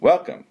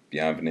Welcome,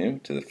 bienvenue,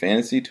 to the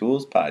Fantasy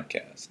Tools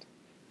Podcast.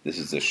 This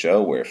is a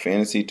show where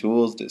fantasy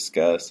tools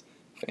discuss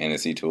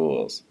fantasy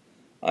tools.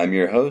 I'm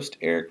your host,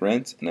 Eric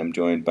Rentz, and I'm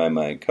joined by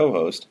my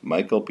co-host,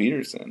 Michael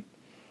Peterson.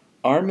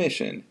 Our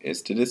mission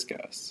is to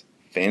discuss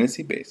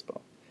fantasy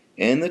baseball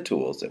and the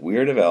tools that we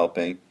are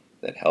developing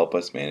that help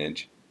us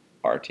manage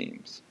our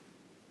teams.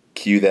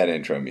 Cue that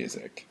intro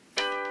music.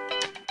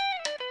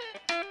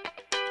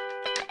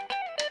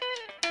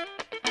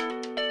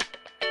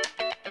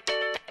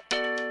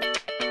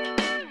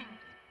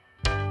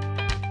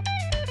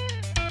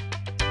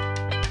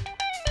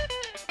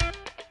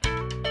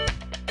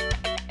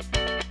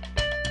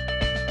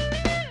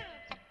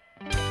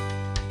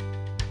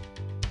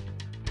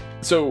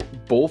 So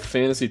both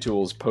fantasy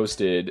tools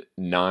posted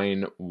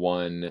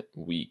 9-1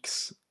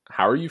 weeks.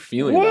 How are you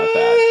feeling about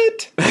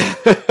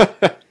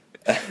that?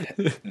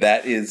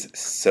 That is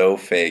so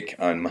fake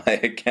on my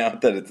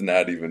account that it's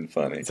not even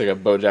funny. It's like a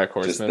BoJack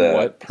Horseman. Just the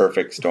what?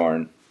 Perfect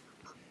storm.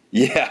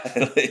 Yeah,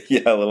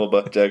 a little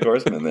BoJack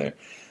Horseman there.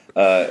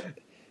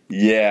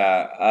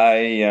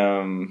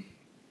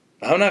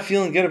 I'm not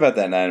feeling good about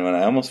that 9-1.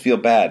 I almost feel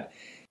bad.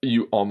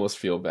 You almost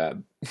feel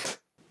bad.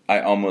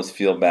 I almost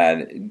feel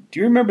bad. Do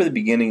you remember the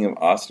beginning of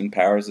Austin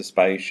Powers, The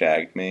Spy Who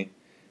Shagged Me?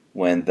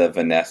 When the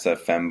Vanessa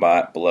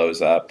Fembot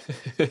blows up?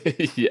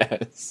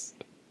 Yes.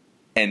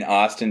 And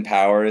Austin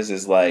Powers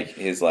is like,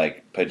 his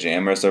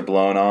pajamas are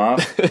blown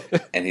off,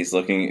 and he's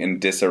looking in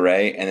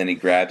disarray, and then he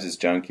grabs his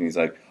junk and he's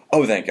like,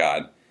 oh, thank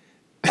God.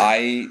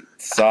 I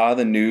saw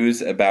the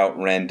news about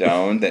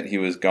Rendon that he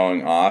was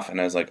going off,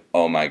 and I was like,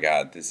 oh my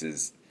God,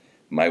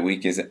 my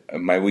week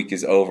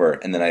is over.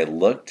 And then I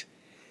looked,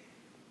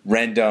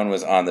 Rendon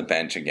was on the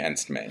bench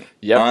against me.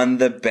 Yep. On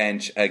the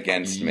bench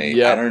against me.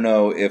 Yep. I don't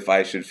know if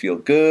I should feel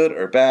good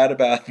or bad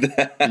about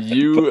that.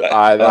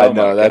 I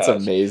know, that's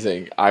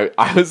amazing. I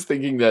was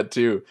thinking that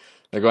too.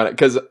 Like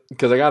because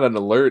I got an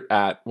alert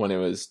when it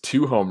was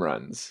 2 home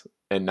runs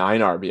and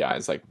 9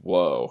 RBIs. Like,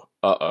 whoa,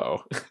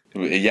 uh-oh.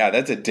 Yeah,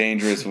 that's a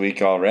dangerous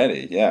week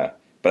already, yeah.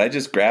 But I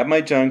just grabbed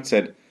my junk,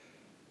 said,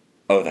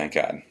 oh, thank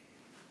God,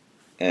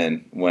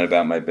 and went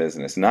about my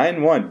business.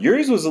 9-1.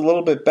 Yours was a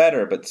little bit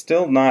better, but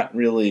still not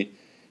really.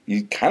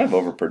 You kind of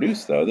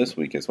overproduced, though, this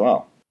week as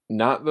well.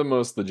 Not the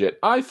most legit.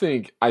 I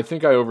think I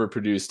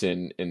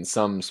overproduced in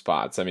some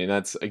spots. I mean,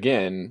 that's,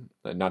 again,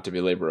 not to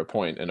belabor a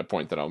point, and a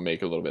point that I'll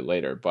make a little bit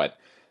later, but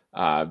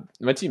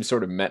my team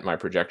sort of met my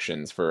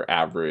projections for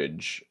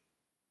average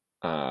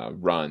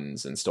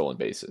runs and stolen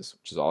bases,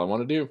 which is all I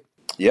want to do.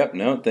 Yep,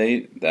 no,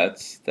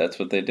 that's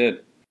what they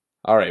did.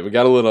 All right, we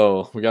got a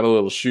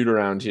little shoot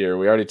around here.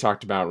 We already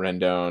talked about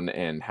Rendon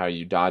and how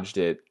you dodged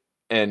it,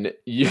 and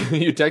you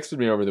texted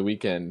me over the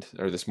weekend,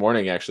 or this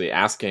morning actually,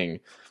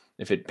 asking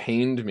if it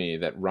pained me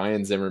that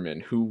Ryan Zimmerman,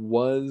 who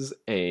was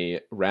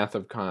a Wrath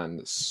of Khan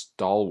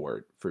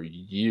stalwart for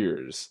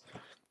years,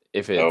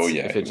 if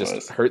it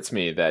just hurts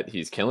me that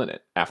he's killing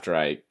it after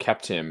I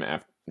kept him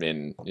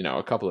in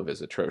a couple of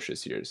his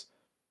atrocious years.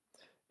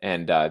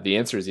 And the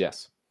answer is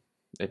yes.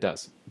 It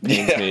does.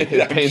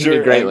 It pains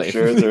me greatly. I'm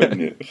sure it's hurting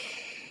you.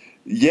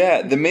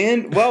 Yeah, the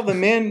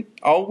man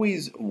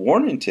always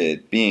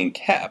warranted being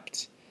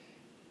kept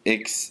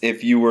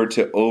if you were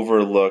to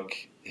overlook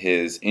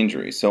his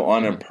injury. So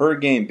on a per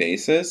game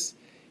basis,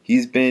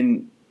 he's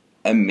been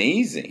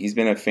amazing. He's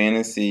been a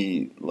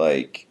fantasy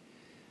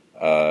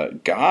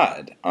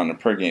god on a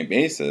per game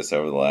basis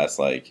over the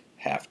last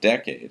half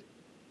decade.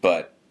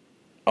 But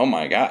oh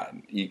my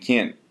God, you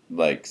can't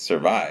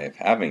survive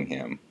having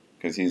him,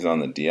 because he's on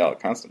the DL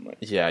constantly.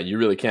 Yeah, you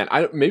really can't.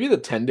 Maybe the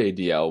 10-day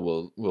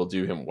DL will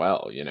do him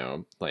well.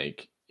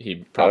 He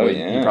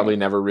probably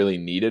never really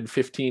needed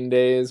 15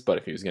 days, but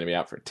if he was going to be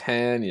out for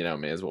 10,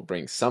 may as well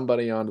bring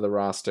somebody onto the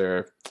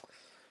roster,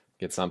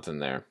 get something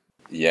there.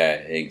 Yeah,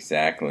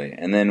 exactly.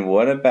 And then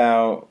what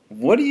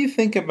do you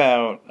think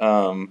about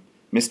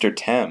Mr.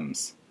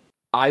 Thames?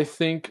 I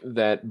think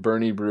that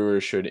Bernie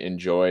Brewer should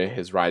enjoy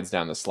his rides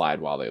down the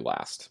slide while they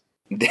last.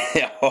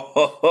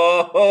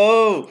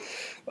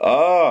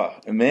 Oh,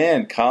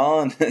 man,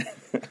 Colin.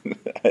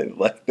 I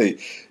like the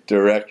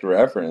direct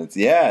reference.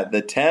 Yeah,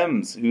 the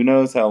Thames. Who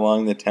knows how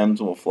long the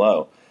Thames will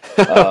flow?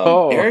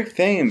 Eric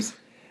Thames.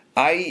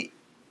 I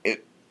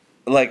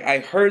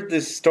heard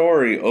this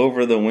story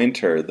over the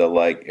winter.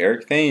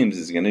 Eric Thames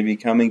is going to be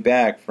coming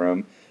back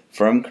from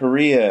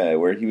Korea,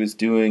 where he was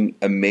doing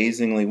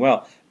amazingly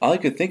well. All I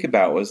could think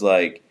about was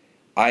I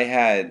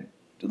had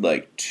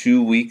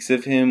 2 weeks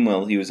of him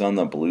while he was on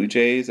the Blue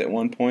Jays at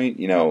one point,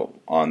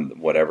 on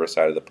whatever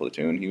side of the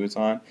platoon he was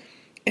on.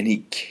 And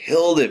he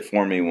killed it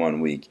for me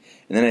one week.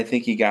 And then I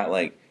think he got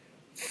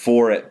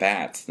 4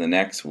 at-bats the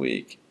next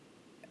week.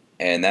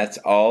 And that's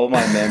all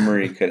my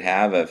memory could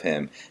have of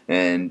him.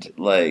 And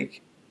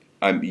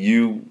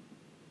you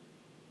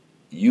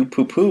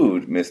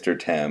poo-pooed Mr.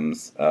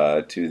 Thames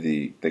to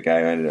the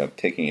guy who ended up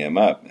picking him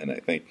up. And I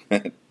think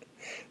that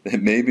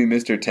maybe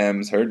Mr.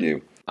 Thames heard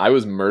you. I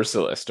was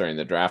merciless during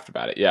the draft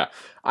about it. Yeah.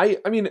 I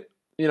mean,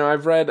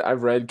 I've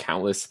read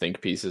countless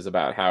think pieces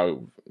about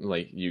how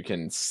you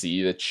can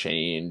see the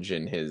change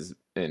in his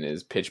and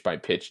his pitch by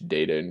pitch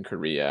data in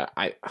Korea.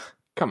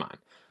 Come on.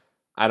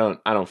 I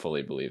don't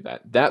fully believe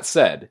that. That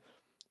said,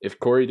 if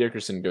Corey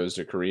Dickerson goes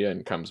to Korea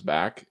and comes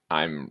back,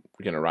 I'm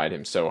going to ride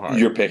him so hard.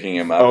 You're picking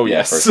him up? Oh, yeah,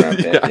 yes. First round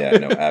pick? Yeah,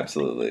 no,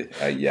 absolutely.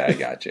 Yeah, I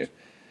got you.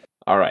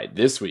 All right,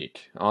 this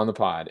week on the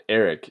pod,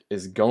 Eric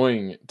is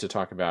going to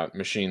talk about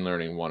Machine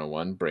Learning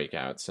 101, break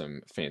out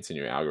some fancy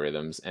new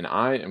algorithms, and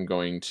I am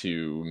going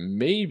to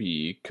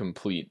maybe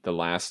complete the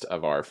last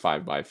of our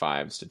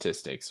 5x5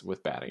 statistics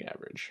with batting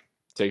average.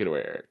 Take it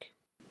away, Eric.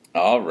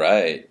 All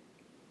right.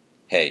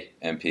 Hey,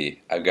 MP,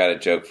 I've got a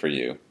joke for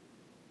you.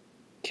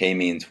 K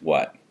means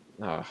what?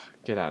 Oh,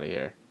 get out of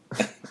here.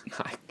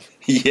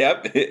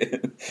 Yep,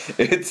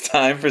 it's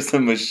time for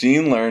some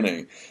machine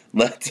learning.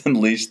 Let's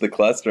unleash the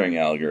clustering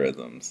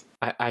algorithms.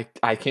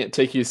 I can't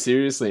take you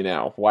seriously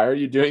now. Why are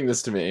you doing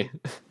this to me?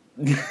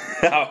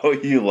 Oh,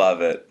 you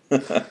love it.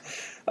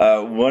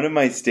 One of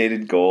my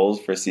stated goals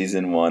for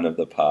season 1 of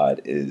the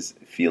pod is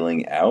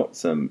feeling out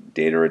some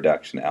data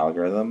reduction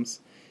algorithms,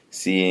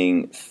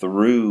 seeing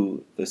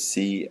through the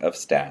sea of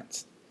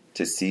stats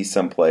to see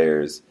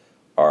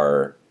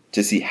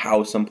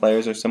how some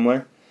players are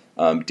similar.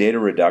 Data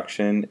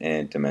reduction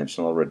and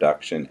dimensional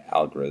reduction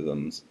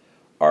algorithms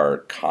are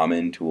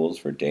common tools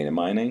for data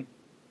mining.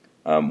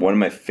 One of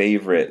my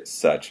favorite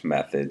such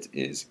methods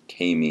is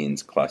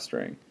k-means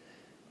clustering,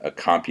 a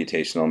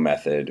computational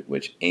method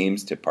which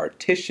aims to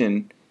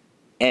partition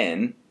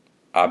n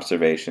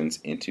observations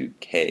into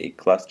k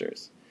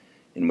clusters,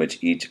 in which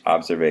each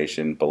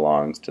observation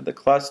belongs to the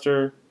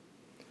cluster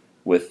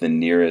with the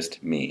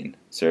nearest mean,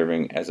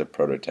 serving as a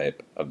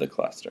prototype of the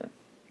cluster.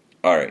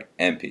 All right,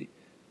 MP,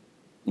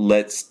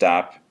 let's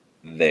stop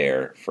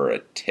there for a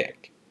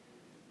tick.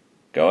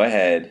 Go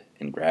ahead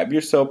and grab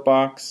your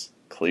soapbox,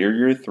 clear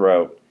your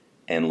throat,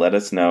 and let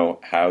us know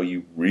how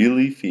you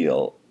really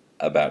feel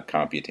about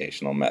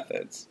computational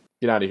methods.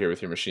 Get out of here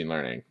with your machine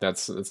learning.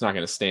 That's not going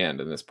to stand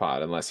in this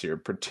pod unless you're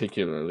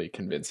particularly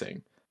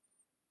convincing.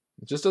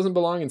 It just doesn't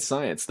belong in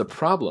science. The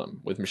problem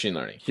with machine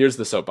learning, here's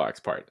the soapbox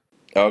part.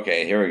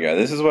 Okay, here we go.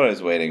 This is what I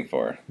was waiting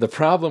for. The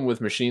problem with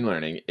machine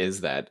learning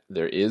is that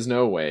there is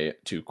no way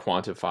to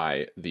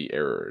quantify the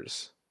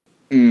errors.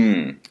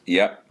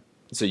 Yep.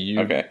 So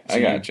you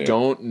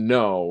don't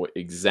know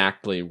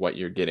exactly what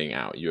you're getting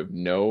out. You have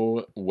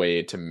no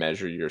way to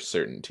measure your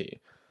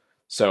certainty.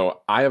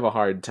 So I have a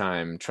hard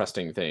time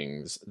trusting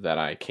things that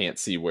I can't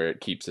see where it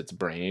keeps its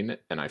brain,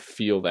 and I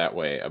feel that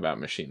way about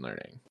machine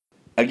learning.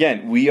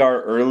 Again, we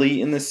are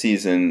early in the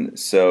season,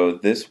 so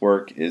this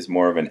work is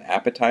more of an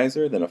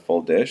appetizer than a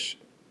full dish.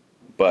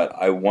 But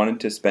I wanted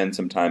to spend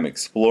some time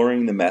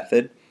exploring the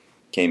method,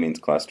 k-means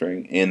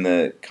clustering, and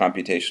the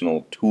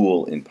computational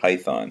tool in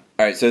Python.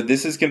 All right, so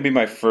this is going to be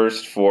my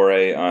first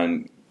foray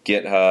on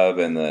GitHub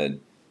and the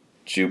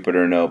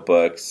Jupyter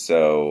notebooks,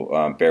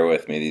 so bear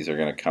with me. These are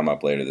going to come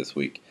up later this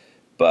week.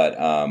 But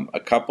a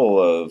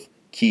couple of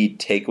key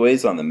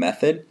takeaways on the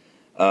method.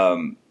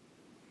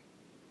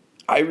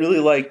 I really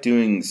like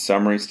doing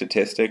summary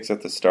statistics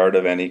at the start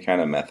of any kind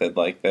of method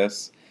like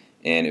this,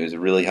 and it was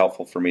really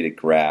helpful for me to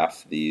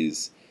graph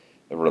these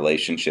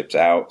relationships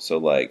out. So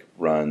like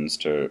runs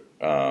to,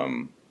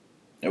 I'm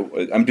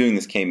doing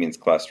this k-means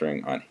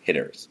clustering on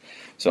hitters.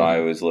 So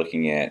I was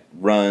looking at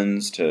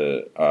runs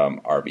to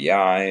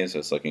RBIs, I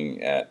was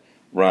looking at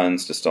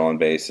runs to stolen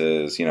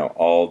bases,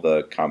 all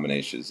the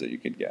combinations that you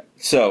could get.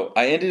 So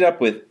I ended up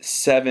with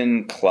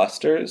 7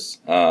 clusters.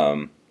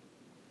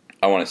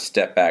 I want to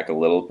step back a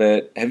little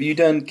bit. Have you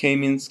done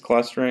k-means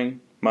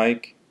clustering,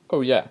 Mike? Oh,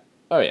 yeah.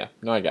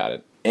 No, I got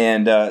it.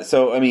 And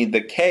so, I mean,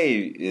 the K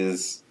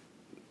is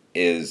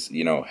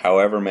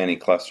however many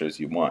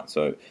clusters you want.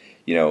 So,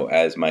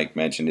 as Mike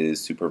mentioned, it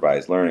is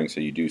supervised learning.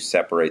 So you do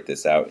separate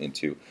this out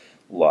into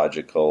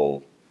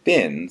logical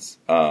bins.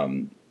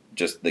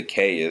 Just the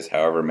K is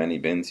however many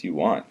bins you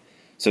want.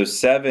 So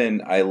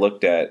 7, I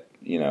looked at,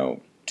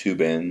 2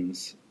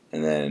 bins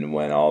and then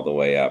went all the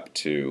way up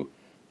to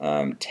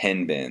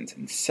 10 bins.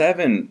 And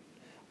 7,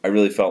 I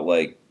really felt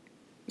like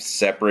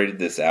separated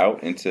this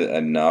out into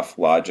enough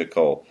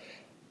logical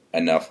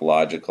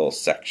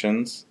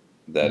sections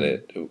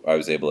that I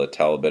was able to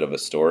tell a bit of a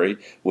story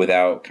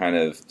without kind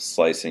of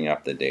slicing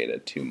up the data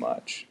too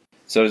much.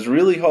 So I was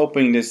really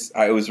hoping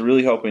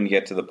to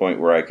get to the point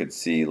where I could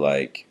see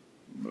like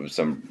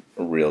some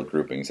real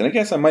groupings. And I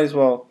guess I might as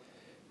well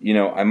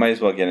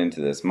get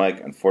into this.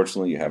 Mike,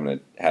 unfortunately, you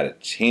haven't had a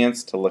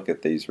chance to look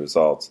at these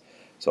results,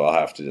 so I'll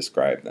have to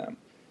describe them.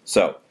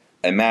 So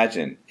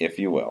imagine, if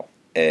you will,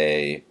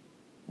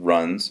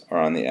 runs are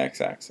on the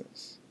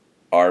x-axis.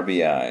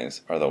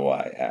 RBIs are the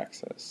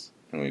y-axis.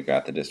 And we've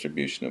got the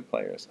distribution of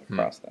players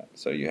across that.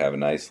 So you have a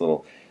nice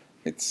little,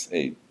 it's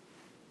a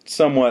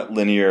somewhat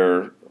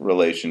linear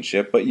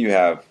relationship, but you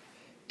have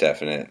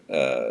definite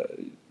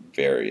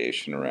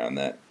variation around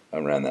that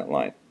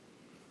line.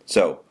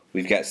 So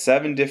we've got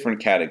 7 different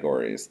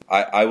categories.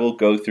 I will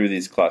go through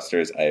these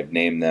clusters. I have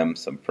named them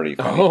some pretty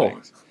funny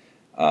things.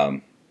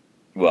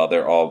 Well,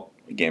 they're all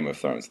Game of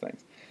Thrones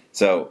things.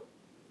 So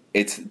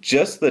it's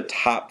just the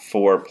top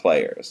 4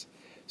 players.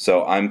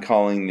 So I'm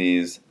calling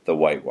these the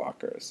White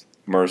Walkers.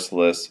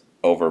 merciless,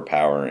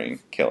 overpowering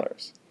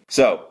killers.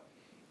 So,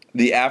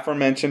 the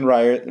aforementioned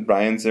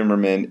Ryan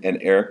Zimmerman and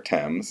Eric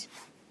Thames,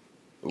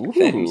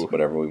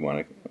 whatever we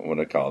want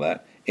to call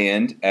that,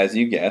 and as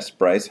you guessed,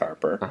 Bryce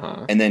Harper.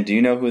 Uh-huh. And then, do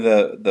you know who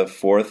the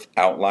fourth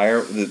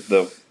outlier,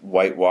 the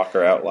White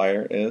Walker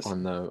outlier is?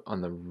 On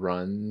the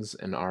runs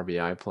and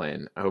RBI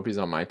plane. I hope he's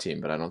on my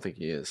team, but I don't think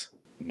he is.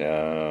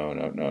 No.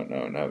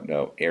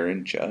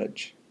 Aaron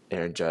Judge.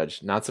 Aaron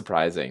Judge, not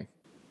surprising.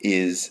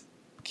 Is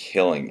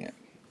killing it.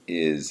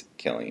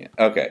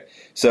 Okay,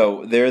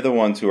 so they're the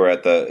ones who are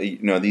at the.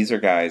 These are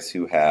guys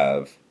who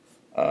have.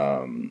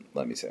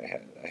 Let me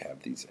say, I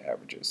have these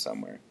averages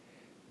somewhere.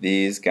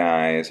 These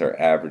guys are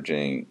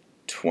averaging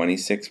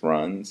 26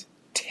 runs,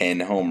 10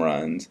 home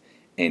runs,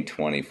 and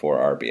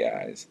 24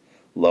 RBIs.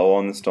 Low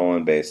on the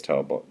stolen base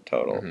total,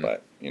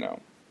 but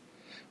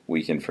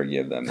we can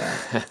forgive them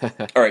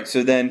that. All right,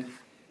 so then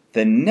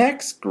the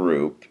next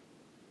group,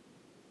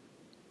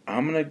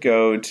 I'm gonna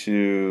go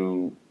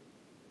to.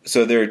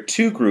 So there are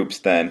two groups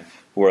then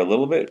who are a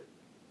little bit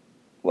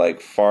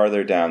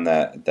farther down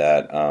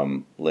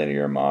that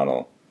linear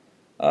model.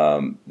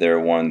 There are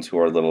ones who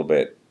are a little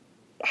bit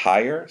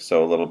higher,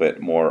 so a little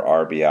bit more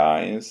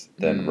RBIs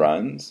than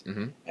runs,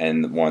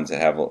 and the ones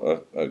that have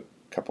a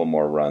couple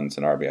more runs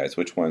and RBIs.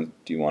 Which one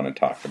do you want to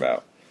talk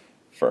about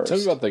first? Tell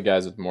me about the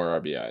guys with more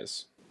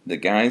RBIs. The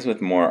guys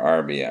with more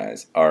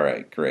RBIs. All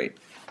right, great.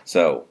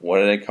 So what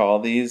did I call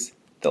these?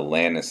 The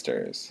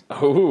Lannisters.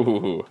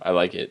 Oh, I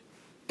like it.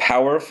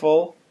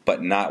 Powerful,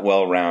 but not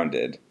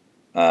well-rounded,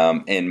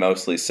 and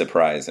mostly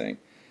surprising.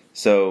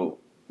 So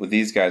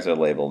these guys are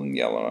labeled in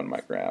yellow on my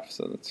graph,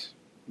 so that's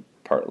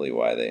partly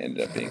why they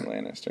ended up being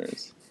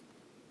Lannisters.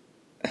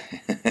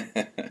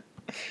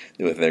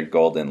 With their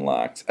golden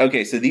locks.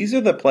 Okay, so these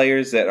are the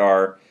players that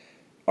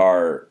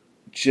are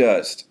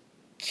just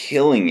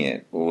killing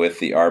it with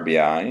the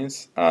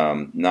RBIs.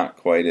 Not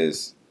quite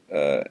as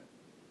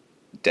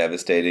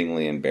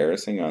devastatingly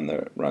embarrassing on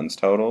the runs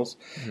totals.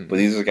 Mm-hmm. But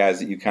these are the guys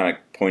that you kind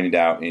of pointed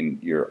out in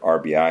your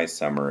RBI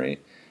summary.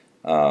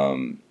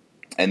 And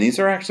these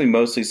are actually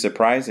mostly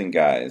surprising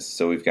guys.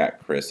 So we've got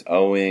Chris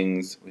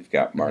Owings, we've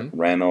got Mark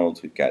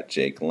Reynolds, we've got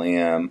Jake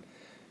Lamb.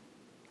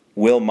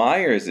 Will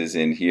Myers is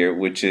in here,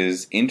 which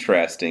is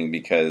interesting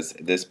because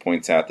this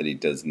points out that he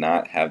does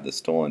not have the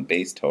stolen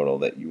base total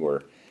that you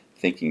were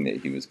thinking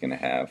that he was going to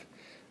have.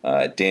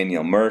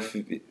 Daniel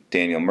Murphy,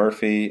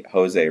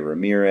 Jose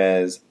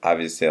Ramirez,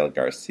 Avisail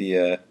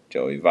Garcia,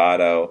 Joey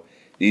Votto.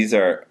 These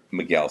are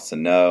Miguel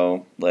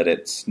Sano, Let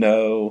It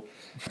Snow.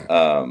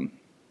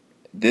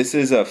 This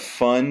is a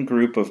fun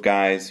group of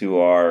guys who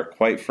are,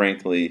 quite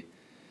frankly,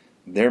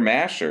 they're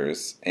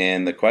mashers,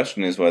 and the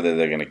question is whether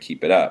they're going to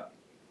keep it up.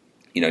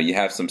 You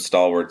have some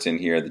stalwarts in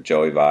here, the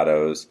Joey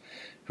Vottos,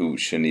 who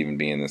shouldn't even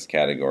be in this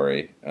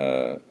category,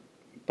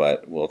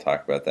 but we'll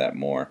talk about that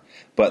more.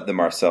 But the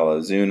Marcell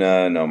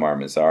Ozuna, Nomar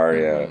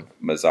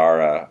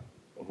Mazara,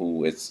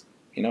 who it's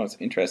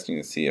interesting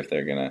to see if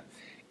they're going to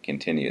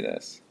continue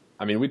this.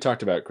 I mean, we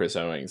talked about Chris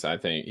Owings. I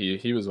think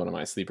he was one of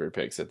my sleeper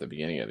picks at the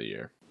beginning of the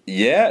year.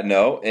 Yeah,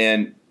 no,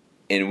 and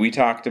we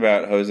talked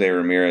about Jose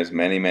Ramirez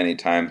many, many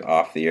times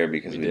off the air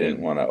because we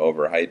didn't want to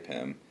overhype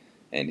him,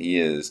 and he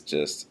is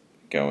just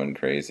going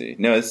crazy.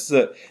 No, this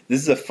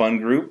is a fun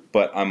group,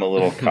 but I'm a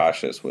little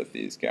cautious with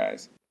these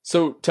guys.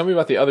 So tell me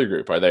about the other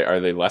group. Are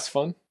they less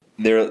fun?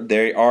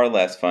 They are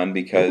less fun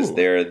because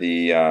they're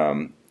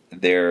in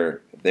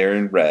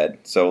red,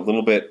 so a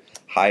little bit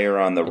higher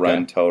on the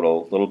run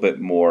total, a little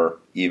bit more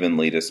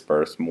evenly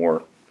dispersed,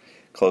 more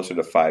closer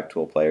to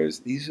 5-tool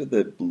players. These are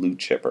the blue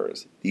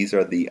chippers. These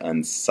are the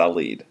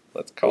unsullied,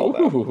 let's call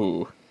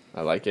them.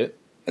 I like it.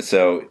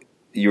 So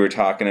you were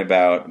talking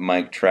about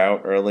Mike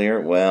Trout earlier.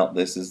 Well,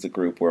 this is the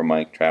group where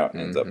Mike Trout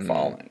ends up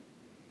falling.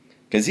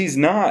 Because he's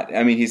not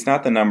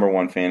the number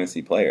one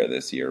fantasy player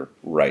this year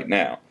right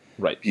now.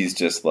 Right. He's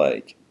just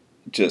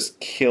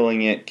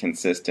killing it,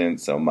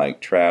 consistent. So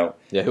Mike Trout,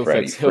 yeah, he'll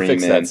fix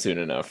that soon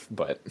enough.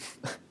 But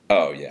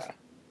oh yeah,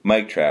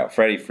 Mike Trout,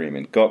 Freddie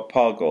Freeman,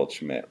 Paul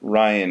Goldschmidt,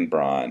 Ryan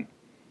Braun,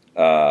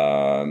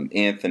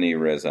 Anthony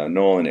Rizzo,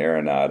 Nolan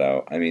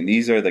Arenado. I mean,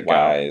 these are the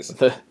guys.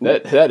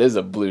 That is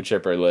a blue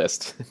chipper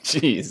list.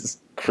 Jeez.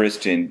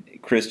 Christian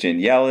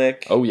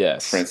Yelich. Oh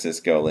yes.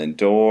 Francisco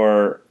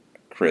Lindor,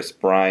 Chris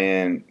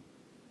Bryant,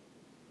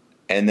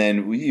 and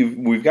then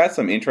we've got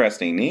some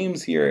interesting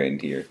names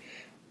here.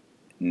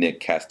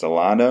 Nick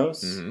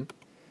Castellanos,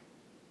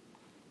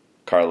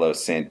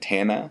 Carlos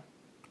Santana,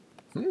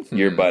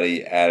 your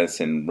buddy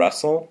Addison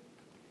Russell,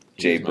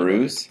 Jay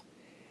Bruce.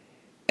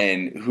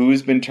 And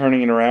who's been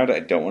turning it around?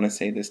 I don't want to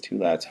say this too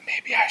loud, so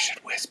maybe I should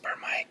whisper,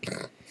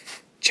 Mike.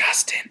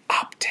 Justin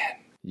Upton.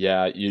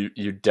 Yeah,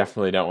 you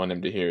definitely don't want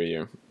him to hear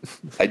you.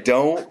 I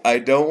don't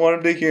want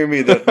him to hear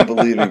me that I'm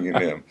believing in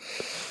him.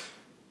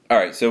 All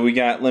right, so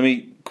let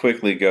me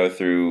quickly go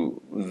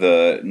through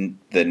the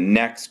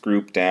next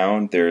group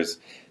down. There's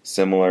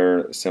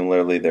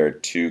similarly there are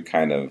two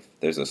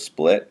there's a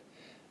split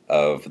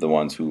of the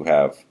ones who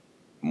have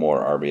more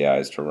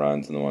RBIs to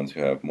runs and the ones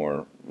who have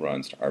more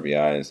runs to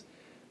RBIs.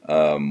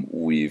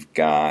 We've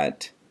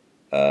got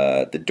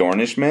the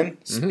Dornishman,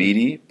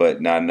 speedy,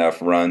 but not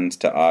enough runs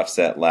to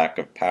offset lack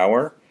of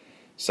power.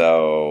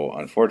 So,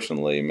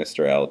 unfortunately,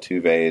 Mr.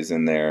 Altuve is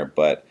in there.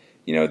 But,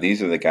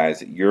 these are the guys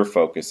that you're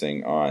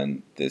focusing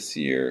on this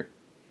year,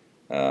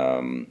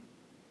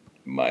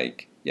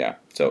 Mike. Yeah.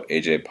 So,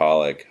 A.J.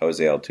 Pollock,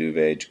 Jose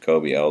Altuve,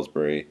 Jacoby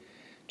Ellsbury,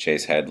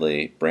 Chase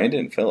Headley,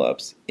 Brandon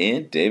Phillips,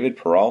 and David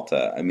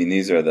Peralta. I mean,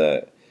 these are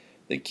the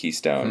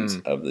keystones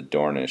of the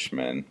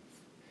Dornishmen.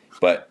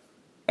 But,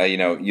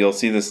 you'll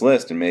see this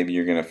list, and maybe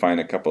you're going to find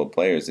a couple of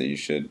players that you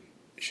should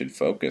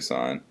focus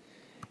on.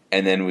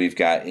 And then we've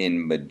got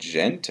in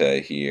magenta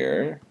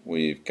here,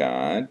 we've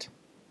got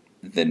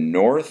the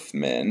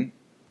Northmen.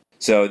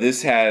 So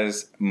this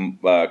has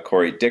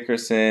Corey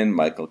Dickerson,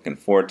 Michael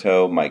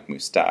Conforto, Mike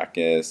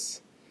Moustakas,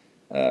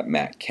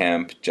 Matt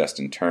Kemp,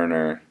 Justin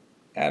Turner,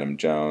 Adam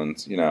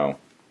Jones,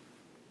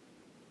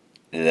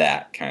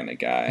 that kind of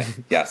guy.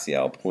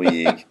 Yasiel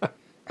Puig.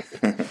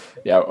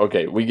 Yeah,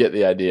 okay, we get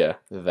the idea.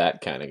 That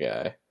kind of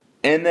guy.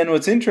 And then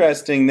what's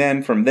interesting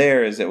then from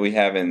there is that we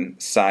have in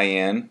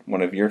cyan,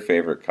 one of your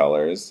favorite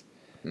colors,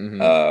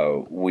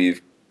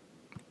 we've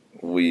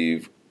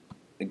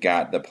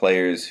got the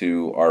players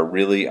who are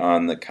really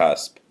on the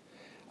cusp.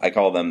 I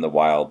call them the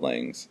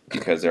wildlings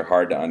because they're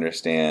hard to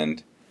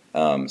understand.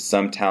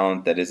 Some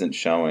talent that isn't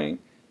showing,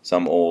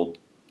 some old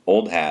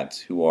hats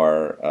who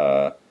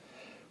are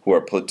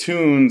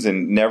platoons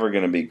and never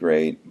going to be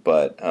great,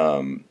 but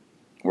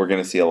we're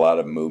going to see a lot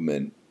of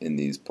movement in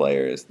these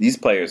players. These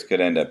players could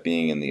end up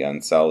being in the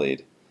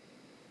Unsullied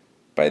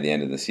by the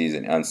end of the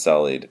season,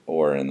 Unsullied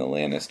or in the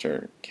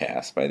Lannister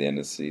cast by the end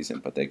of the season,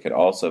 but they could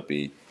also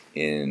be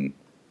in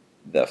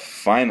the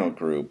final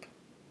group,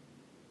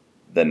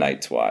 the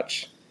Night's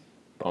Watch.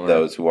 Bummer.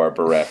 Those who are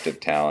bereft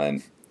of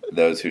talent,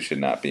 those who should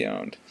not be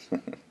owned.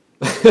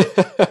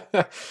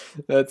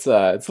 It's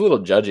a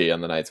little judgy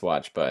on the Night's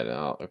Watch, but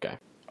okay.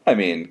 I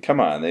mean, come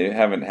on, they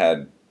haven't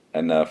had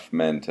enough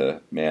men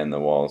to man the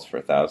walls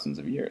for thousands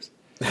of years.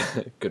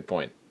 Good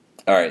point.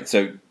 All right,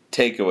 so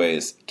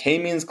takeaways.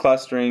 K-means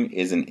clustering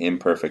is an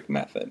imperfect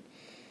method.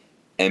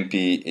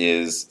 MP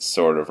is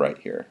sort of right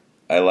here.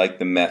 I like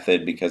the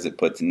method because it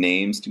puts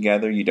names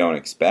together you don't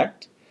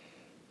expect,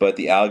 but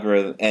the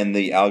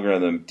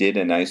algorithm did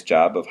a nice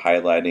job of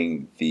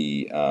highlighting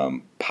the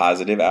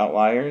positive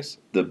outliers,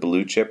 the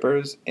blue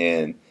chippers,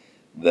 and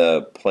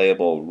the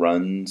playable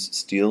runs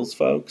steals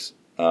folks.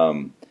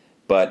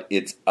 But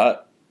it's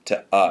up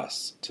to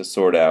us to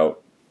sort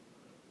out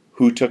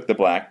who took the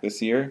black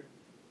this year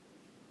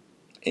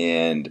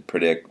and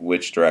predict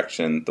which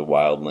direction the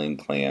wildling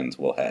clans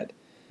will head.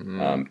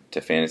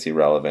 To fantasy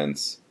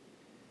relevance,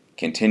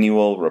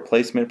 continual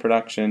replacement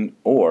production,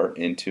 or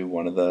into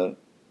one of the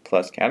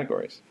plus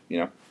categories.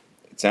 It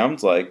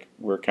sounds like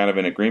we're kind of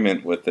in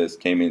agreement with this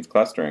K-means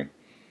clustering.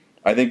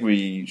 I think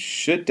we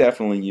should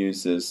definitely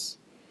use this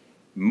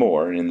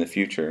more in the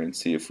future and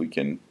see if we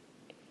can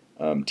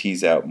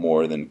tease out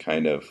more than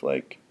kind of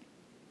like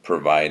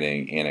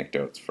providing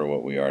anecdotes for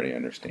what we already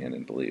understand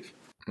and believe.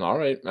 All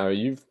right,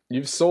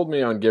 you've sold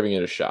me on giving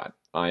it a shot.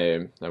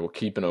 I will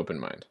keep an open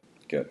mind.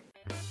 Good.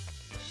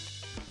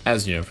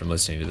 As you know from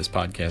listening to this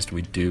podcast,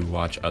 we do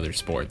watch other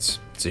sports.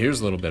 So here's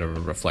a little bit of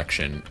a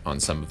reflection on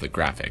some of the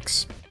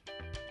graphics.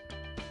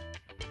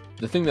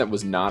 The thing that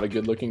was not a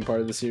good-looking part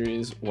of the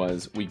series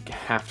was we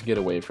have to get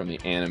away from the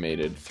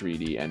animated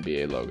 3D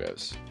NBA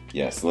logos.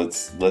 Yes,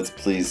 let's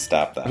please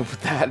stop that.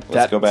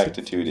 Let's go back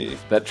to 2D.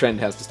 That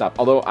trend has to stop.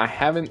 Although I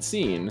haven't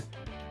seen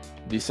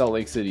the Salt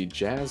Lake City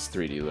Jazz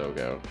 3D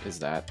logo. Is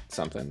that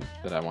something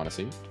that I want to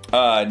see?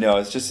 No,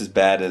 it's just as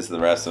bad as the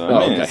rest of them.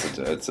 I mean,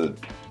 okay.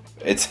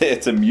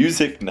 It's a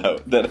music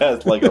note that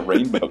has like a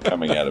rainbow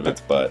coming out of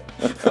its butt.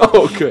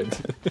 Oh, good.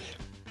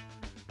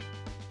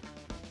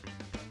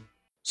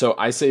 So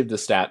I saved a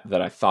stat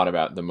that I thought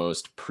about the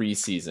most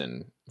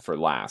preseason for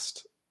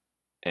last,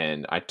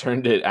 and I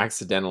turned it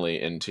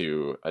accidentally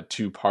into a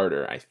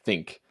two-parter, I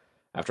think,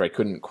 after I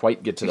couldn't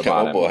quite get to the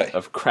bottom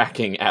of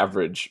cracking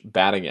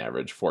batting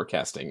average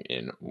forecasting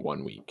in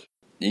 1 week.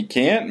 You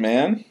can't,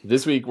 man.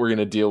 This week we're going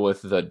to deal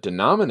with the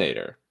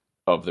denominator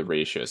of the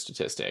ratio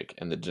statistic,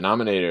 and the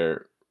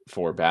denominator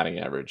for batting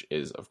average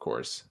is, of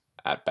course,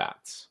 at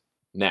bats.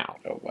 Now,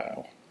 oh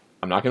wow,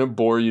 I'm not going to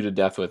bore you to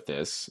death with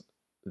this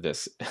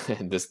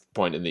at this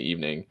point in the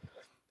evening,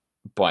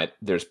 but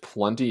there's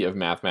plenty of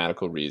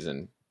mathematical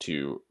reason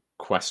to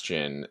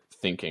question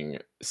thinking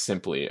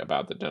simply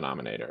about the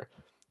denominator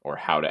or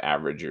how to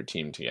average your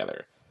team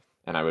together.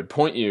 And I would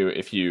point you,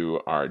 if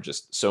you are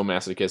just so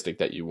masochistic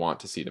that you want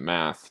to see the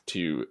math,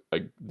 to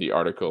the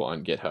article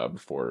on GitHub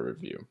for a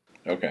review.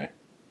 Okay.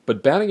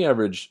 But batting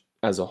average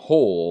as a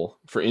whole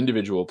for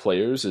individual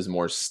players is a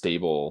more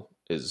stable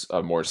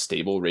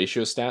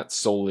ratio stat,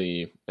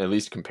 solely, at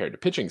least compared to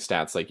pitching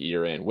stats like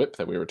ERA and WHIP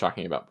that we were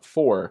talking about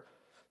before,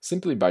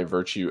 simply by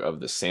virtue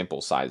of the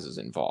sample sizes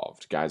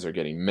involved. Guys are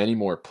getting many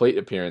more plate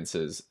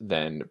appearances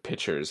than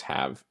pitchers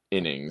have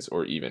innings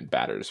or even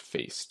batters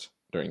faced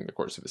during the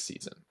course of a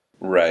season.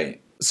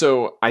 Right.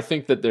 So I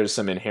think that there's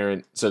some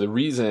inherent... So the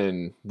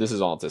reason, this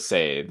is all to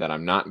say that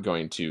I'm not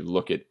going to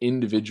look at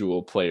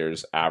individual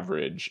players'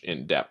 average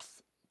in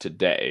depth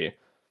today.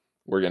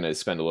 We're going to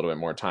spend a little bit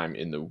more time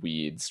in the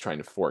weeds trying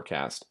to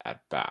forecast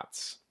at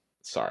bats.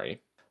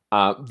 Sorry.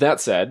 That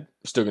said,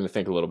 still going to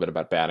think a little bit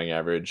about batting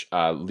average.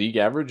 League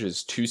average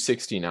is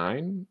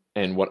 269.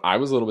 And what I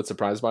was a little bit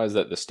surprised by is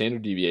that the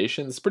standard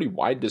deviation, this pretty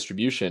wide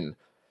distribution,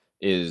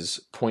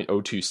 is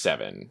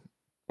 0.027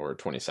 or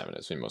 27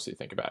 as we mostly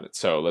think about it.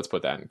 So let's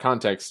put that in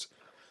context.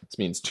 This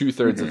means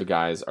 2/3 of the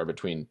guys are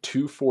between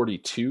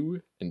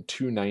 242 and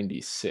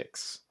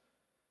 296.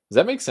 Does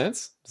that make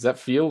sense? Does that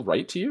feel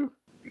right to you?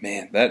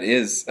 Man, that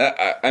is...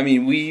 I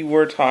mean, we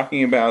were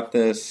talking about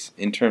this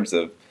in terms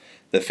of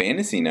the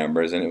fantasy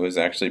numbers, and it was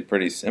actually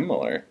pretty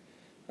similar.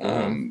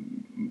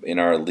 In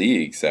our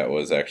leagues, that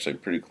was actually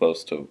pretty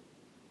close to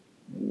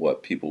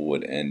what people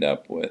would end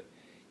up with.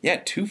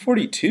 Yeah,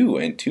 242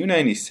 and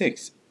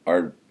 296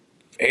 are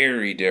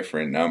very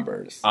different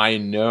numbers. I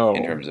know.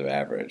 In terms of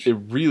average. It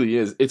really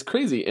is. It's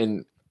crazy.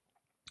 And,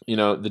 you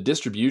know, the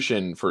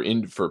distribution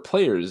for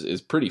players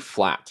is pretty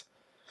flat.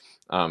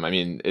 I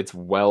mean, it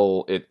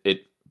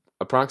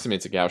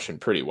approximates a Gaussian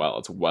pretty well.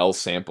 It's well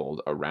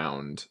sampled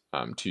around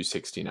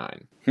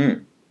 269.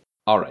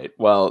 All right.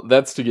 Well,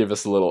 that's to give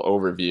us a little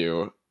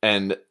overview.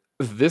 And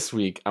this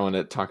week, I want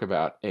to talk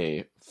about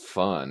a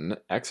fun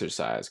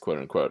exercise, quote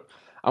unquote.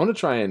 I want to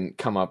try and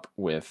come up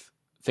with,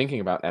 thinking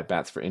about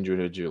at-bats for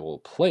individual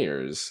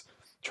players,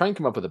 try and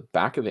come up with a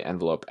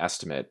back-of-the-envelope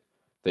estimate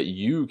that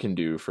you can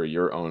do for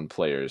your own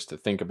players to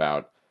think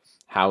about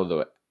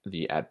how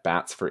the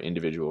at-bats for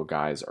individual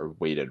guys are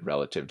weighted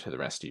relative to the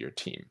rest of your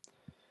team.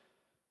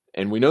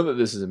 And we know that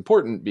this is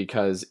important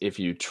because if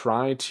you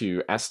try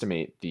to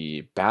estimate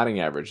the batting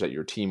average that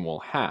your team will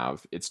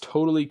have, it's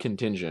totally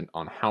contingent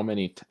on how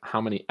many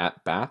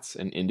at-bats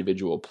an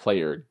individual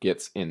player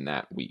gets in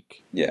that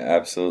week. Yeah,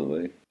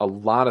 absolutely. A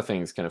lot of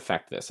things can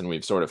affect this, and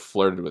we've sort of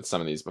flirted with some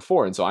of these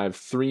before, and so I have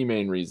three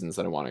main reasons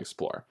that I want to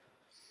explore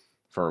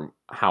for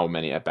how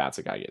many at-bats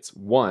a guy gets.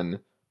 One,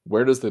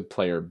 where does the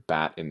player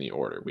bat in the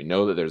order? We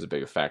know that there's a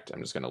big effect.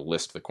 I'm just going to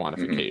list the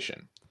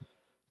quantification.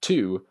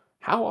 Two,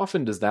 how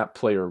often does that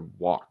player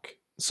walk?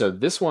 So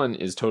this one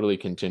is totally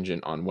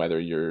contingent on whether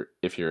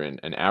if you're in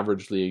an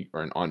average league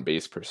or an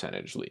on-base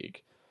percentage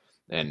league.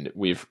 And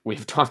we've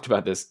talked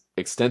about this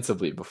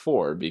extensively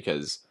before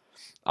because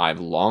I've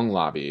long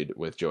lobbied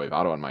with Joey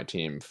Votto on my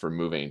team for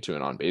moving to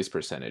an on-base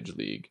percentage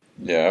league.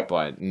 Yeah.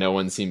 But no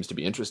one seems to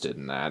be interested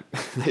in that.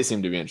 They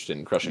seem to be interested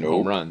in crushing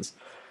home runs.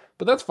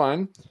 But that's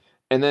fine.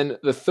 And then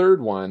the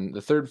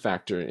third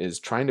factor is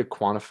trying to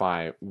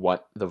quantify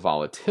what the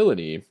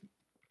volatility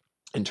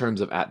in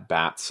terms of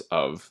at-bats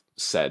of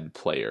said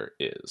player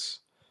is.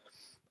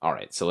 All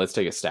right, so let's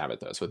take a stab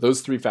at those. With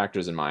those three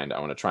factors in mind, I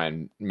want to try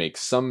and make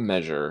some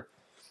measure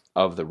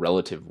of the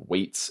relative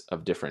weights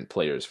of different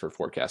players for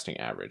forecasting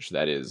average.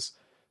 That is,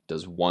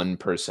 does one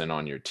person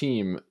on your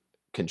team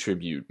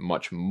contribute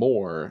much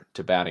more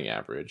to batting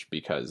average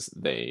because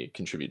they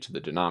contribute to the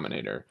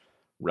denominator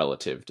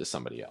relative to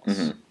somebody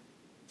else?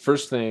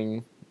 First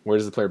thing, where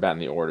does the player bat in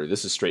the order?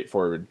 This is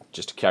straightforward,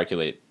 just to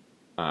calculate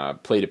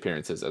plate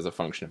appearances as a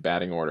function of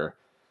batting order.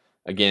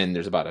 Again,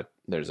 there's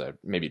a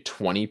maybe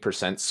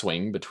 20%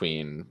 swing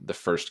between the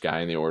first guy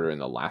in the order and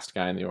the last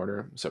guy in the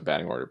order. So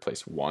batting order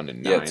place 1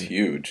 and 9. Yeah, it's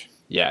huge.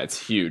 Yeah, it's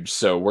huge.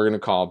 So we're going to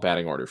call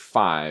batting order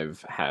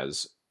 5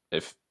 has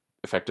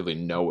effectively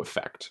no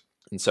effect.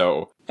 And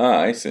so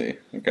I see.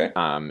 Okay.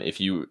 If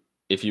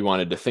you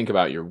wanted to think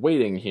about your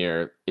weighting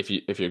here, if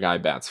your guy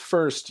bats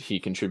first,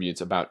 he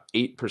contributes about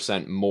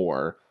 8%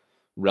 more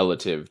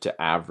relative to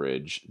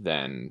average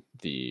than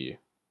the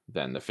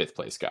fifth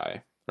place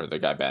guy, or the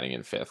guy batting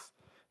in fifth.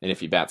 And if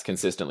he bats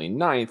consistently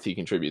ninth, he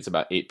contributes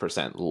about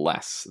 8%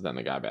 less than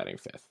the guy batting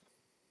fifth.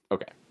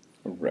 Okay.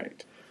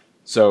 Right.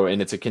 So,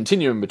 and it's a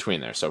continuum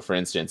between there. So, for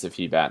instance, if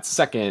he bats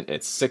second,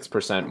 it's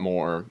 6%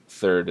 more.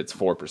 Third, it's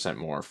 4%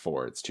 more.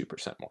 Fourth, it's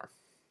 2% more.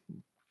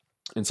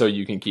 And so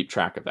you can keep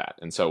track of that.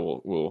 And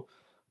so we'll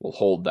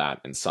hold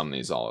that and sum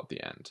these all at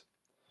the end.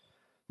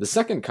 The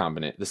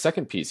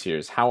second piece here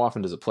is how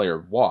often does a player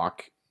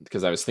walk?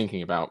 Because I was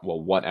thinking about,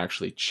 well, what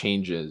actually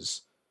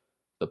changes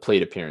the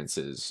plate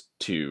appearances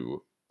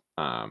to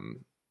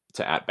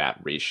at-bat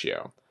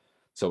ratio.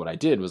 So what I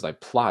did was I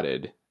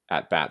plotted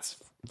at-bats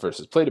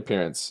versus plate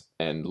appearance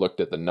and looked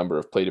at the number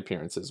of plate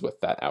appearances with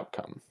that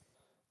outcome.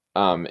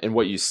 And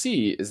what you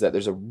see is that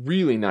there's a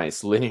really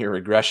nice linear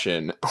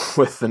regression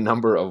with the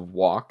number of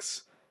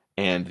walks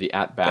and the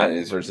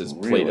at-bat versus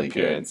plate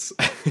appearance.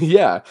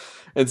 Yeah.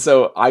 And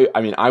so,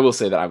 I will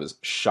say that I was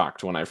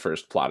shocked when I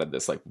first plotted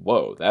this. Like,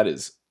 whoa, that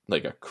is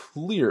like a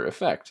clear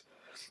effect.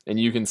 And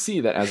you can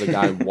see that as a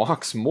guy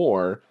walks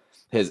more,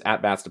 his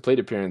at-bats to plate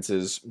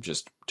appearances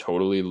just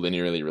totally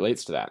linearly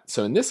relates to that.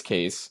 So in this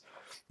case,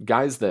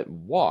 guys that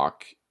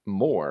walk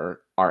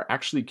more are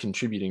actually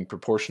contributing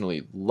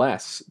proportionally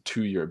less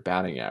to your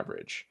batting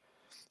average.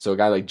 So a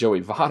guy like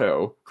Joey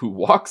Votto, who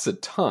walks a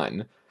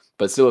ton,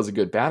 but still has a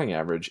good batting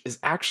average, is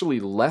actually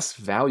less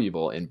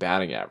valuable in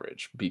batting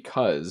average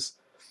because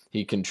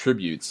he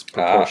contributes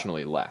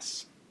proportionally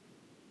less.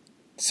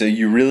 So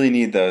you really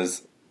need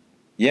those.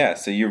 Yeah,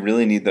 so you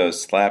really need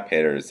those slap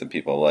hitters, the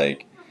people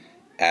like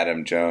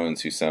Adam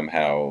Jones, who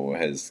somehow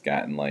has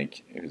gotten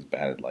who's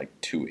batted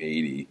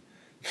 280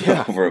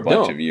 over a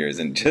bunch of years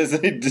and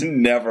just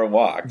never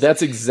walks.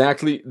 That's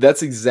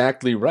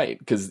exactly right,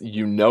 because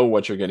you know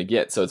what you're going to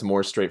get, so it's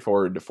more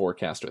straightforward to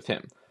forecast with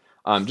him.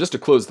 Just to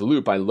close the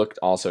loop, I looked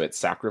also at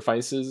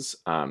sacrifices.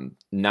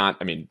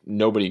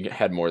 Nobody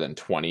had more than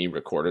 20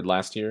 recorded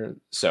last year,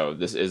 so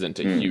this isn't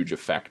a huge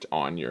effect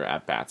on your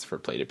at bats for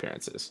plate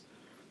appearances.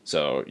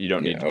 So you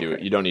don't need to do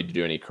it. You don't need to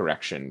do any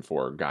correction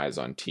for guys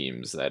on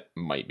teams that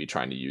might be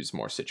trying to use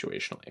more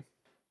situationally.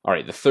 All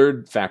right, the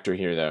third factor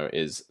here, though,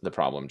 is the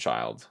problem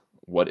child.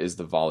 What is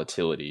the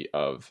volatility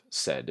of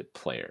said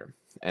player?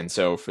 And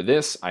so for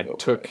this, I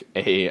took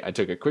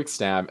a quick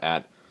stab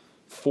at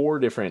 4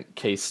 different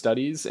case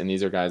studies, and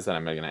these are guys that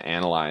I'm going to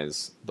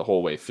analyze the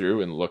whole way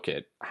through and look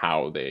at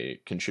how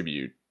they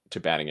contribute to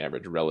batting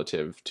average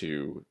relative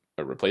to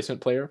a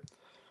replacement player.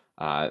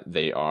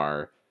 They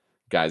are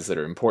guys that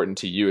are important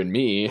to you and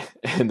me,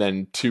 and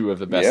then 2 of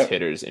the best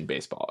hitters in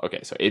baseball. Okay,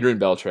 so Adrian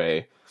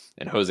Beltre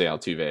and Jose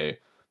Altuve,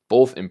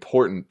 both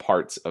important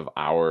parts of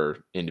our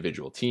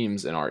individual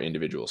teams and our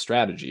individual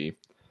strategy.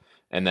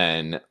 And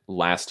then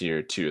last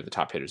year, 2 of the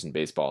top hitters in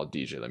baseball,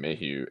 DJ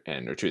LeMahieu,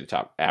 or 2 of the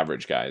top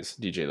average guys,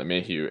 DJ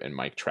LeMahieu and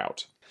Mike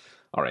Trout.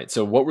 All right,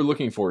 so what we're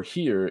looking for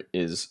here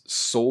is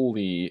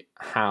solely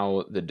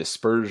how the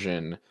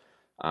dispersion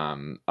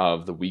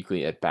of the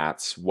weekly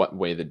at-bats, what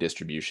way the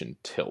distribution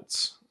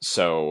tilts.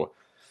 So,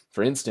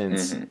 for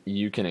instance,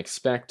 you can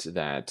expect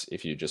that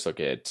if you just look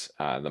at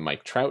the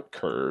Mike Trout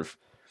curve,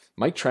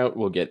 Mike Trout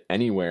will get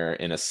anywhere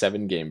in a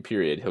 7-game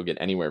period. He'll get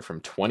anywhere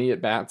from 20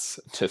 at-bats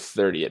to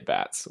 30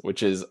 at-bats,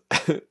 which is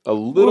a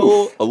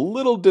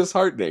little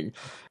disheartening.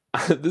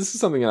 This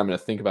is something that I'm going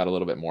to think about a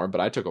little bit more,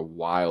 but I took a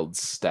wild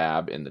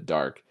stab in the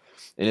dark,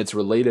 and it's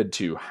related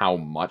to how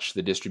much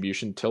the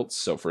distribution tilts.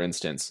 So, for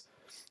instance,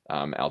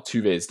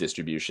 Altuve's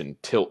distribution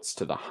tilts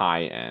to the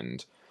high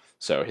end,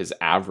 so his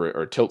average,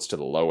 or tilts to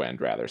the low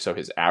end rather. So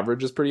his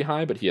average is pretty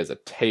high, but he has a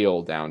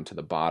tail down to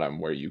the bottom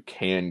where you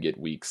can get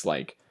weeks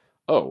like,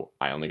 oh,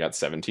 I only got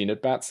 17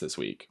 at bats this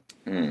week.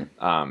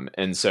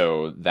 And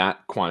so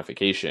that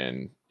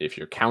quantification, if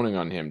you're counting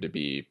on him to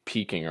be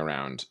peaking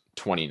around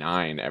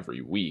 29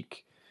 every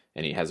week,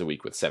 and he has a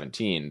week with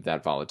 17,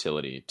 that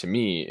volatility to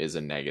me is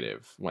a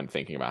negative when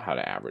thinking about how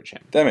to average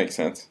him. That makes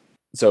sense.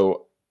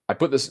 So I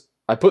put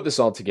this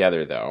all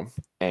together, though,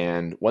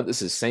 and what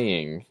this is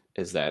saying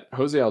is that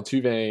Jose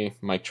Altuve,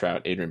 Mike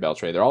Trout, Adrian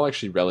Beltre, they're all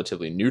actually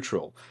relatively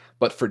neutral,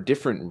 but for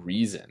different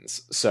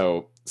reasons.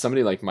 So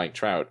somebody like Mike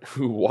Trout,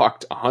 who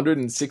walked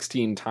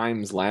 116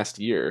 times last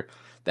year,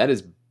 that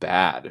is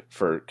bad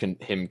for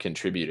him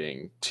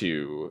contributing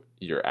to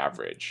your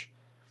average.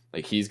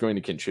 Like, he's going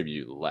to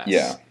contribute less.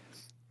 Yeah.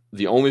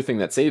 The only thing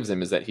that saves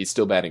him is that he's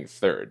still batting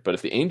 3rd. But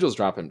if the Angels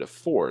drop him to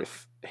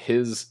 4th,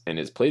 his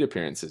plate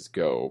appearances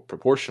go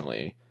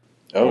proportionally.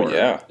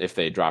 If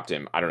they dropped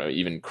him, I don't know,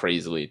 even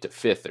crazily to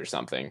 5th or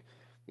something,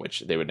 which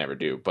they would never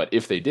do. But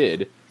if they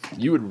did,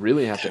 you would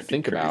really have to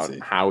think about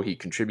how he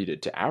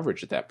contributed to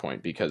average at that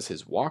point, because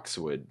his walks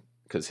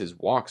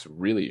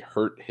really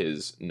hurt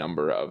his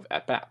number of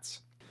at-bats.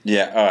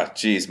 Yeah, oh,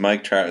 geez,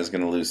 Mike Trout is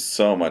going to lose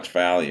so much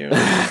value.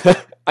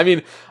 I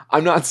mean,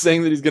 I'm not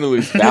saying that he's going to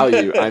lose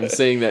value. I'm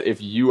saying that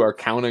if you're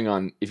counting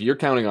on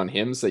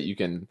him so that you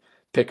can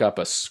pick up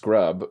a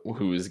scrub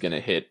who's going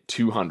to hit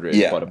 200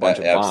 but a bunch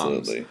of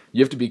bombs,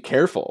 you have to be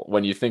careful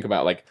when you think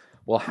about, like,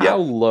 well, how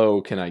low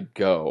can I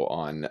go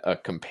on a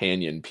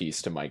companion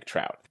piece to Mike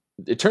Trout?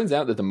 It turns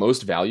out that the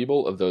most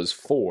valuable of those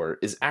 4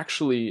 is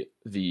actually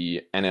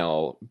the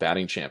NL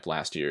batting champ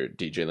last year,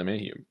 DJ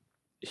LeMahieu.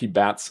 He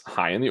bats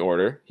high in the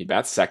order. He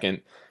bats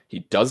 2nd. He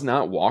does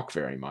not walk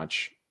very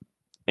much,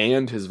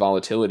 and his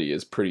volatility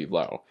is pretty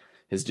low.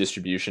 His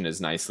distribution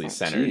is nicely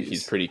centered.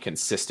 He's pretty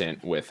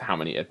consistent with how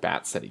many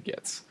at-bats that he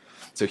gets.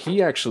 So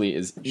he actually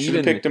is should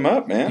have picked him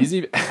up, man.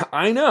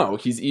 I know.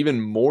 He's even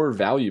more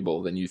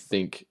valuable than you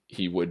think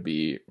he would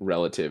be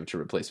relative to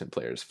replacement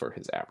players for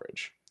his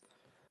average.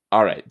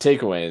 All right,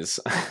 takeaways.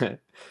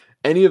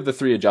 Any of the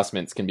 3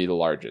 adjustments can be the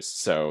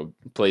largest. So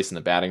place in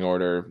the batting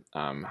order,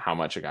 how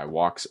much a guy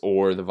walks,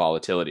 or the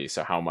volatility,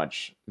 so how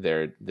much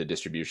the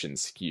distribution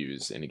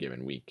skews in a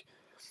given week.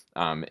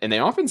 And they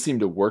often seem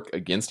to work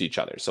against each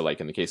other. So like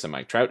in the case of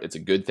Mike Trout, it's a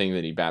good thing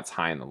that he bats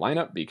high in the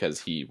lineup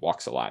because he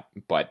walks a lot.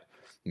 But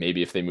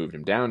maybe if they moved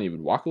him down, he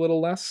would walk a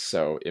little less,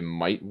 so it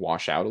might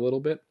wash out a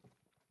little bit.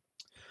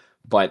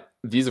 But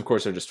these, of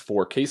course, are just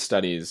 4 case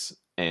studies,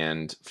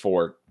 and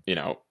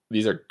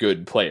these are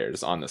good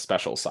players on the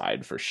special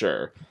side for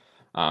sure.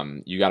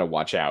 You got to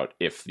watch out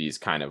if these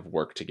kind of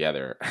work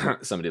together.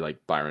 Somebody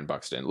like Byron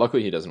Buxton.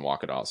 Luckily, he doesn't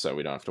walk at all, so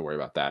we don't have to worry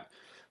about that.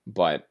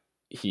 But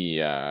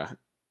he,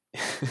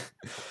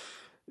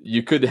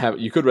 you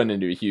could run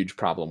into a huge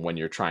problem when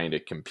you're trying to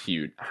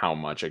compute how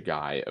much a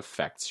guy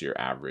affects your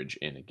average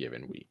in a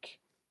given week.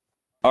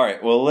 All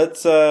right, well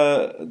let's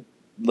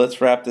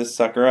wrap this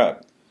sucker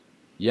up.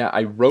 Yeah,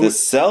 I wrote... The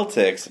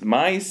Celtics,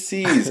 my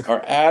C's,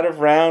 are out of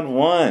round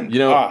one. You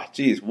know...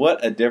 geez,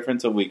 what a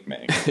difference a week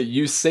makes.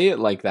 You say it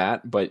like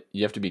that, but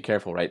you have to be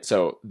careful, right?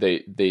 So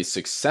they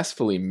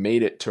successfully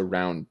made it to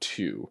round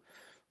 2.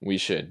 We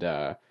should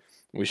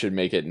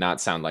make it not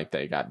sound like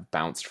they got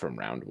bounced from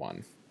round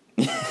 1.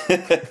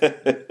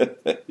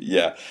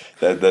 Yeah,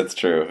 that's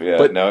true. Yeah,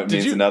 but no, it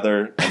means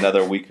another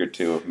week or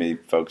two of me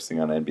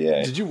focusing on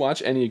NBA. Did you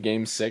watch any of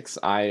Game 6?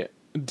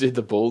 Did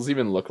the Bulls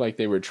even look like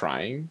they were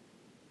trying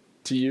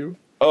to you?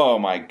 Oh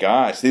my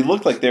gosh, they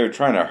looked like they were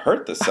trying to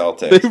hurt the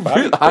Celtics.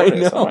 I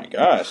know. Oh my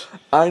gosh,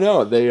 I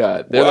know.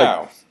 They're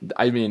wow. Like,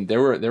 I mean,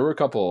 there were a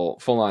couple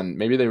full on.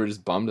 Maybe they were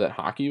just bummed that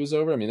hockey was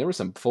over. I mean, there were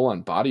some full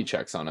on body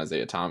checks on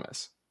Isaiah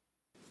Thomas.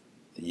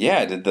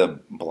 Yeah, did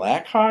the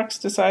Blackhawks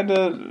decide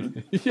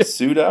to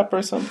suit up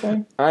or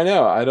something? I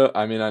know. I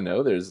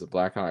know there's the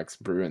Blackhawks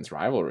Bruins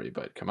rivalry,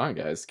 but come on,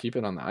 guys, keep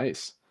it on the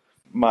ice.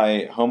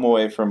 My home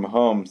away from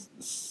home,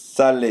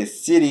 Salt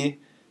City.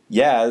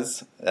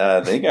 Yaz,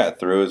 they got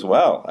through as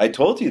well. I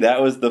told you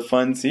that was the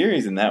fun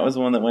series, and that was the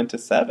one that went to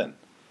 7.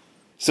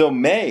 So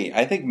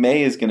I think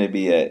May is going to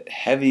be a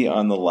heavy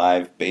on the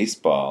live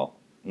baseball.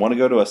 Want to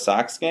go to a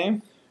Sox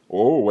game?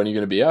 Oh, when are you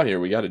going to be out here?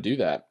 We got to do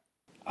that.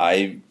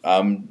 I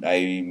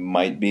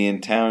might be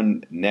in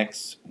town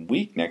next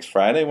week, next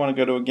Friday. Want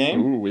to go to a game?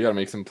 Ooh, we got to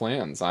make some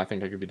plans. I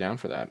think I could be down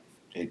for that.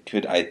 It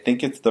could. I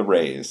think it's the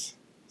Rays.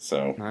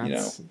 So,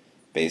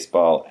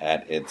 baseball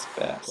at its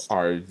best.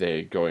 Are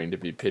they going to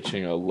be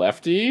pitching a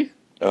lefty?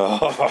 Oh,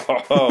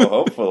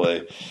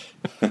 hopefully.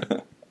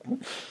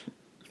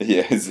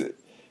 Yeah,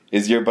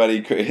 is your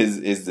buddy,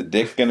 is the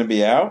dick going to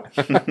be out?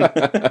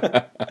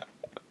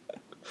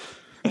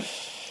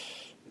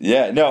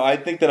 Yeah, no, I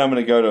think that I'm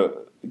going to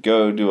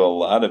go do a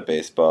lot of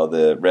baseball.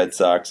 The Red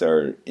Sox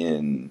are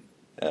in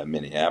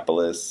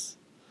Minneapolis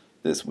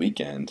this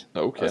weekend.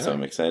 Okay. So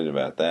I'm excited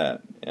about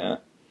that. Yeah.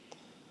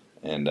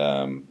 And,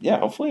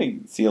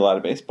 hopefully see a lot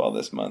of baseball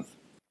this month.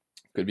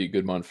 Could be a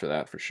good month for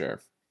that, for sure.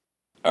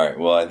 All right,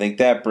 well, I think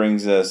that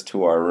brings us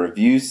to our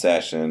review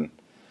session,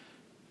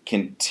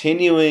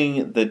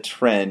 continuing the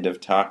trend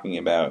of talking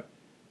about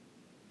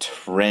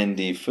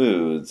trendy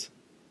foods,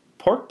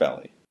 pork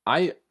belly.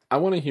 I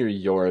want to hear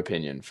your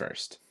opinion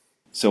first.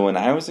 So when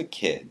I was a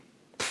kid,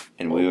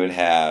 and we would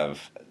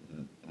have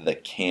the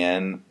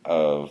can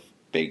of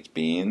baked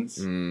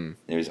beans,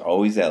 there's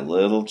always that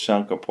little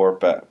chunk of pork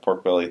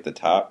belly at the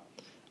top.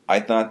 I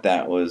thought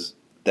that was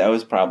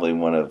probably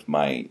one of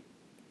my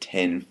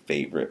 10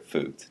 favorite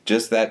foods.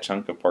 Just that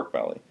chunk of pork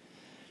belly.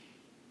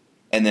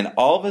 And then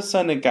all of a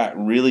sudden it got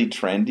really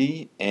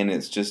trendy, and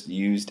it's just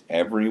used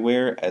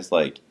everywhere as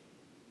like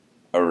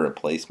a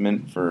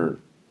replacement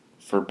for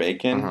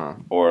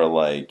bacon, or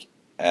like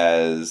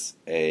as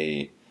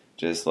a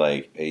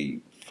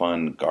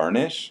fun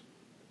garnish.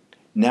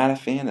 Not a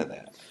fan of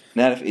that.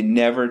 It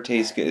never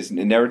tastes good. It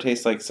never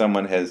tastes like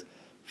someone has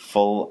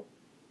full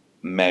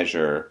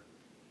measure,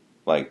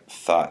 like,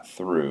 thought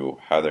through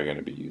how they're going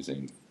to be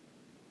using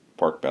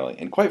pork belly.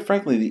 And quite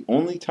frankly, the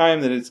only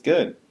time that it's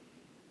good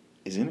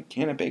is in a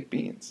can of baked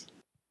beans.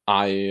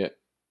 I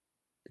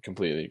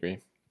completely agree.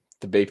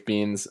 The baked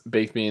beans,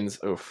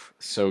 oof,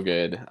 so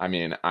good. I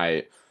mean,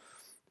 I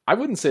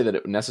wouldn't say that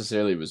it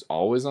necessarily was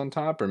always on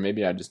top, or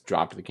maybe I just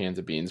dropped the cans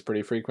of beans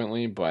pretty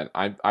frequently, but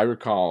I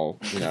recall,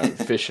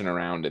 fishing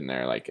around in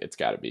there like it's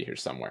got to be here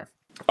somewhere.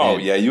 Oh,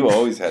 yeah, you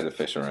always had to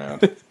fish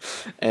around.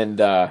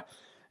 And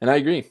I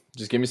agree.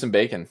 Just give me some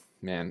bacon,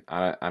 man.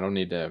 I don't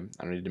need to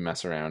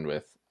mess around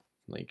with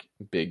like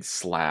big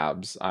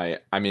slabs. I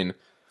mean,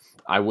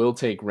 I will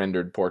take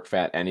rendered pork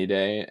fat any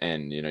day,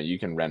 and you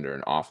can render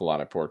an awful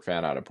lot of pork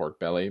fat out of pork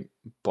belly,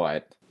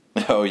 but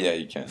oh yeah,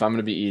 you can. If I'm going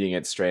to be eating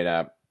it straight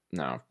up,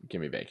 no,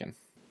 give me bacon.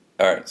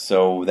 All right,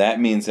 so that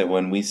means that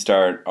when we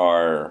start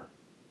our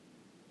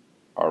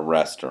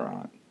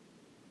restaurant,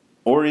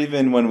 or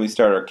even when we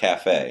start our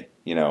cafe,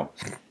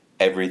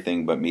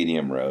 everything but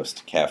medium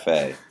roast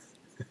cafe,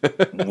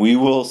 we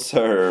will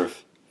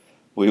serve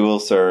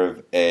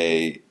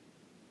a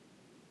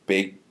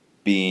baked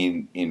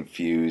bean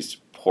infused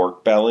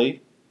pork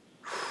belly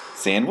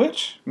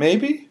sandwich,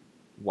 maybe.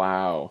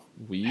 Wow,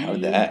 how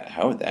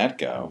would that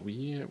go?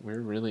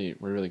 We're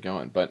really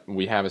going, but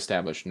we have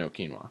established no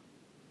quinoa.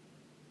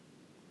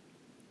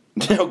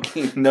 No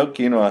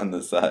quinoa on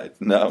the side.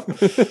 No,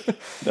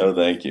 no,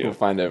 thank you. We'll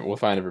find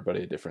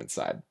everybody a different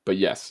side. But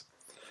yes,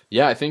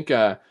 yeah, I think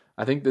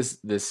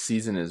this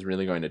season is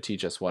really going to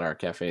teach us what our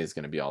cafe is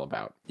going to be all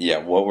about. Yeah,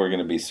 what we're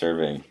going to be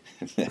serving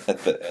at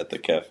the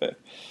cafe.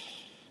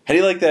 How do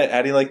you like that?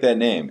 How do you like that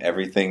name?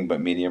 Everything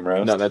but medium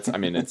roast. No,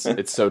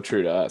 it's so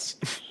true to us.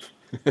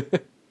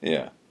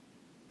 Yeah.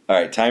 All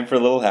right, time for a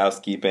little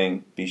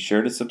housekeeping. Be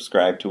sure to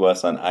subscribe to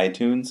us on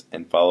iTunes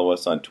and follow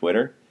us on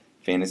Twitter,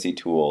 Fantasy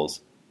Tools,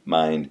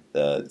 Mind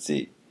the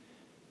Z.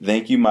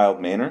 Thank you,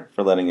 Mild Manor,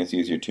 for letting us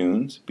use your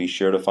tunes. Be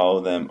sure to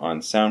follow them on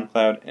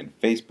SoundCloud and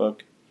Facebook.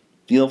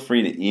 Feel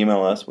free to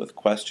email us with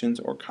questions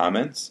or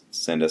comments.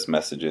 Send us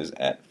messages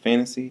at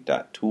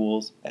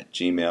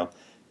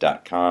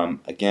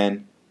fantasy.tools@gmail.com.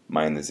 Again,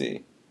 Mind the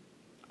Z.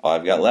 All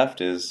I've got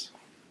left is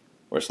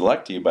Worst of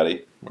luck to you,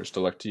 buddy. Worst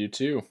of luck to you,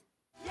 too.